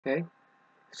Okay?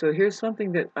 So here's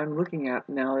something that I'm looking at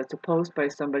now. It's a post by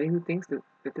somebody who thinks that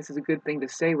this is a good thing to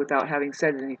say without having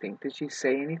said anything. Did she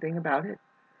say anything about it?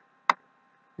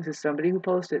 This is somebody who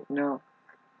posted. No,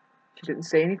 she didn't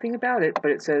say anything about it,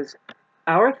 but it says,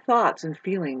 our thoughts and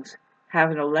feelings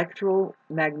have an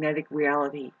electromagnetic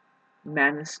reality.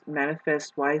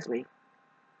 Manifest wisely.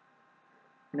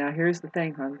 Now here's the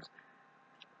thing, Hans.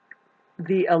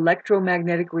 The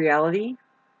electromagnetic reality,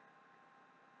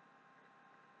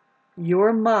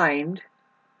 your mind,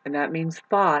 and that means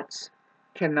thoughts,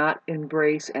 cannot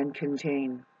embrace and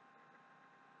contain.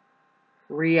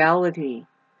 Reality,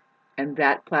 and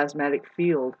that plasmatic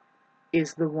field,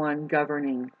 is the one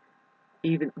governing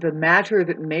even the matter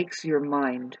that makes your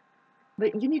mind.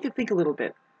 But you need to think a little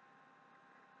bit.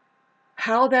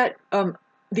 How that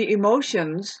the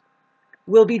emotions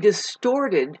will be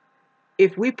distorted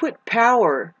if we put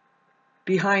power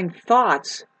behind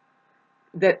thoughts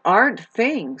that aren't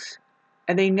things,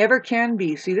 and they never can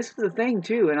be. See, this is the thing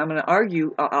too, and I'm going to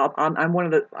argue. I'm one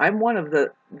of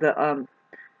the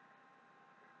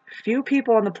few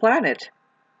people on the planet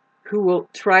who will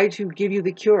try to give you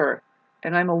the cure.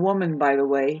 And I'm a woman, by the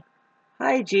way.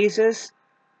 Hi, Jesus.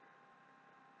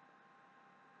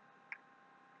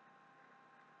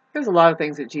 There's a lot of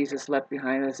things that Jesus left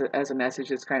behind as a message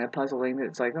that's kind of puzzling.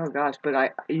 It's like, oh gosh,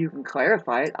 but you can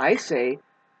clarify it. I say,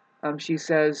 she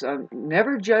says,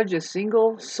 never judge a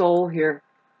single soul here,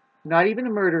 not even a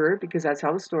murderer, because that's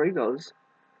how the story goes.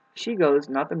 She goes,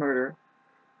 not the murderer,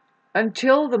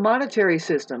 until the monetary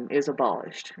system is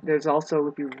abolished. There's also,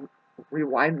 if you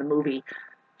rewind the movie,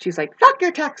 she's like, fuck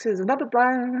your taxes, and blah, blah,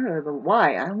 blah.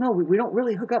 Why? I don't know. We don't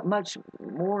really hook up much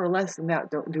more or less than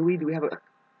that, do we? Do we have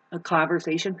a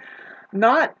conversation?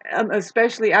 Not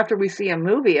especially after we see a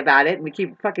movie about it and we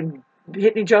keep fucking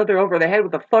hitting each other over the head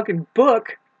with a fucking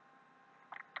book.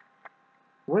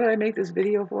 What did I make this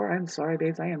video for? I'm sorry,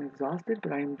 babes. I am exhausted,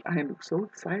 but I am so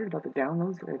excited about the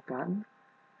downloads that I've gotten.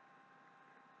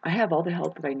 I have all the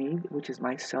help that I need, which is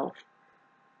myself.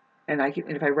 And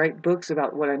if I write books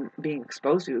about what I'm being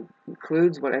exposed to,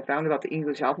 includes what I found about the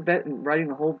English alphabet, and writing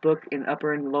the whole book in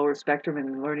upper and lower spectrum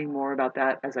and learning more about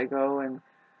that as I go, and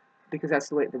because that's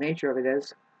the nature of it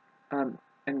is.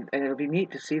 And it'll be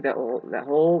neat to see the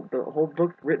whole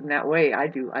book written that way. I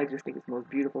just think it's the most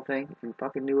beautiful thing. If you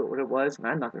fucking knew what it was, and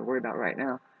I'm not going to worry about it right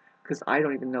now, because I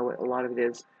don't even know what a lot of it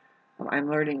is. I'm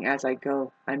learning as I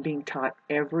go. I'm being taught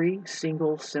every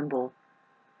single symbol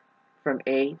from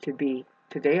A to B.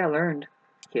 Today I learned,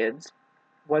 kids,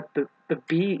 what the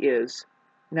B is.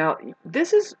 Now,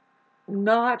 this is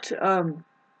not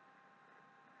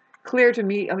clear to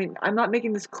me. I mean, I'm not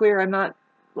making this clear. I'm not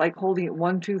like holding it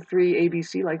 1, 2, 3,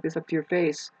 ABC like this up to your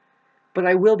face, but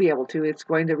I will be able to. It's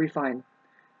going to refine.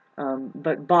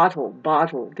 But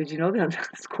bottle. Did you know that?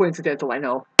 It's coincidental, I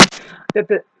know.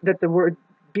 That the word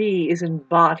B is in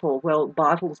bottle. Well,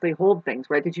 bottles, they hold things,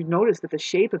 right? Did you notice that the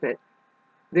shape of it,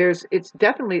 it's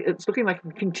looking like it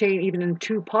can contain even in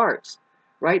 2 parts,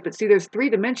 right? But see, there's 3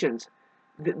 dimensions.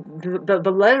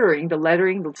 The lettering,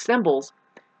 the symbols,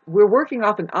 we're working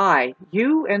off an I.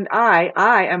 You and I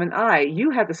am an I.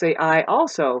 You have to say I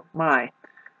also, my.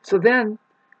 So then,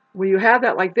 when you have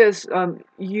that like this,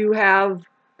 you have,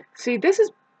 see, this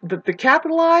is the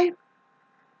capital I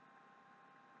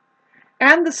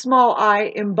and the small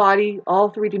I embody all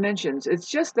 3 dimensions. It's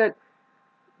just that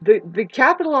the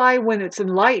capital I, when it's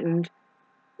enlightened,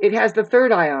 it has the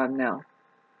 3rd eye on now.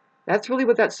 That's really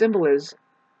what that symbol is.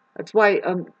 That's why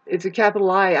it's a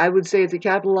capital I. I would say it's a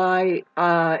capital I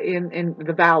in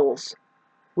the vowels,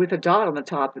 with a dot on the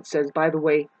top that says, by the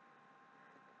way,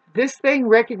 this thing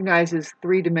recognizes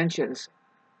 3 dimensions.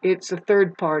 It's a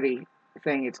third party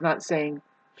thing. It's not saying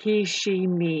he, she,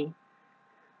 me,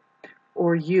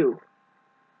 or you,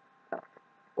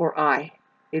 or I.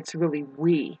 It's really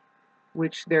we,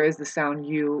 which there is the sound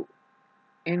you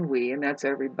in we, and that's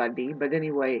everybody. But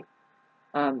anyway,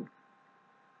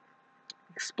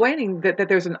 explaining that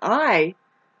there's an I,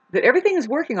 that everything is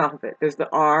working off of it. There's the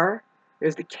R,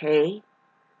 there's the K.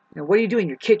 Now, what are you doing?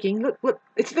 You're kicking. Look,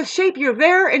 it's the shape. You're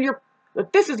there, and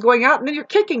this is going out, and then you're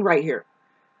kicking right here.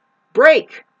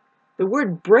 Break. The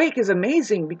word break is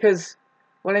amazing, because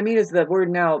what I mean is the word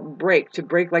now break, to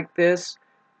break like this.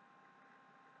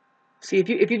 See, if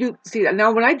you do, see,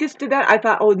 now when I just did that, I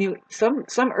thought, oh,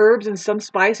 some herbs and some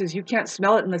spices, you can't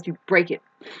smell it unless you break it.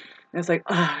 And it's like,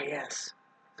 yes.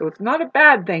 So it's not a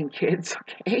bad thing, kids,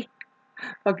 okay?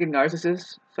 Fucking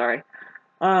narcissists, sorry.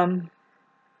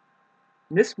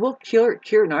 This will cure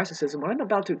narcissism. What I'm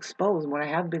about to expose, and what I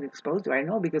have been exposed to, I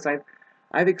know, because I've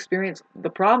experienced the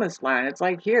promised land. It's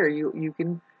like, here, you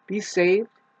can be saved,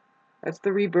 That's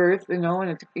the rebirth, you know,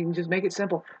 and you can just make it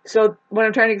simple. So when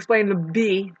I'm trying to explain the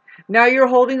B, now you're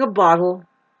holding a bottle,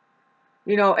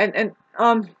 you know, and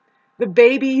the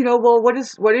baby, you know, well, what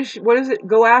does it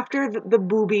go after? The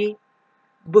booby,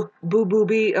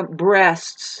 booby,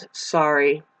 breasts.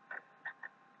 Sorry,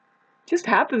 just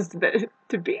happens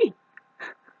to be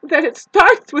that it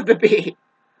starts with the B,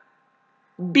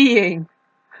 being.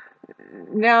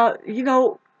 Now, you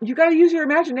know, you got to use your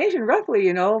imagination roughly,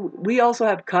 you know. We also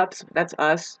have cups, that's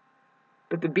us,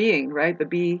 but the being, right? The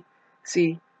B,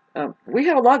 see, we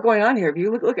have a lot going on here. If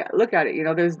you look at it, you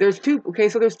know, there's two. Okay,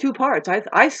 so there's two parts.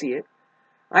 I see it.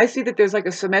 I see that there's like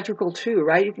a symmetrical two,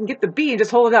 right? You can get the B and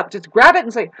just hold it up, just grab it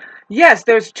and say, yes,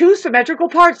 there's two symmetrical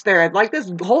parts there. I'd like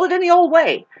this. Hold it any old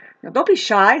way. Now, don't be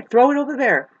shy. Throw it over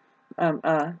there. Um,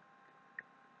 uh,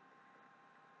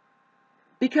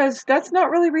 because that's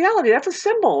not really reality. That's a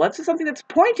symbol. That's just something that's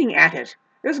pointing at it.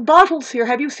 There's bottles here.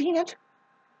 Have you seen it?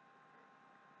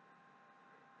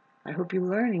 I hope you're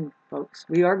learning, folks.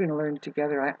 We are going to learn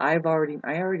together. I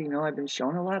already know. I've been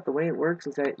shown a lot. The way it works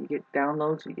is that you get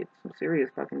downloads. You get some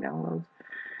serious fucking downloads.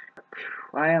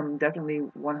 I am definitely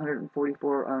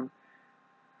 144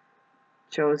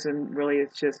 chosen. Really,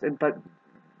 it's just, but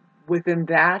within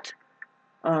that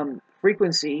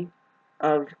frequency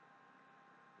of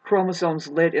chromosomes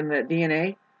lit in the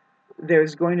DNA,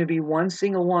 there's going to be one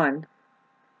single one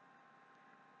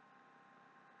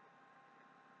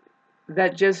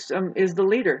that just is the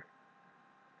leader.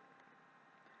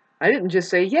 I didn't just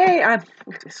say, yay,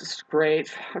 this is great.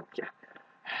 Fuck yeah.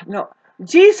 No,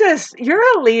 Jesus, you're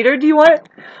a leader. Do you want,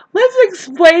 let's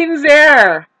explain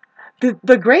there.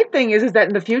 The great thing is that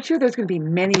in the future, there's going to be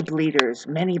many bleeders,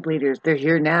 many bleeders. They're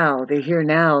here now. They're here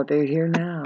now. They're here now.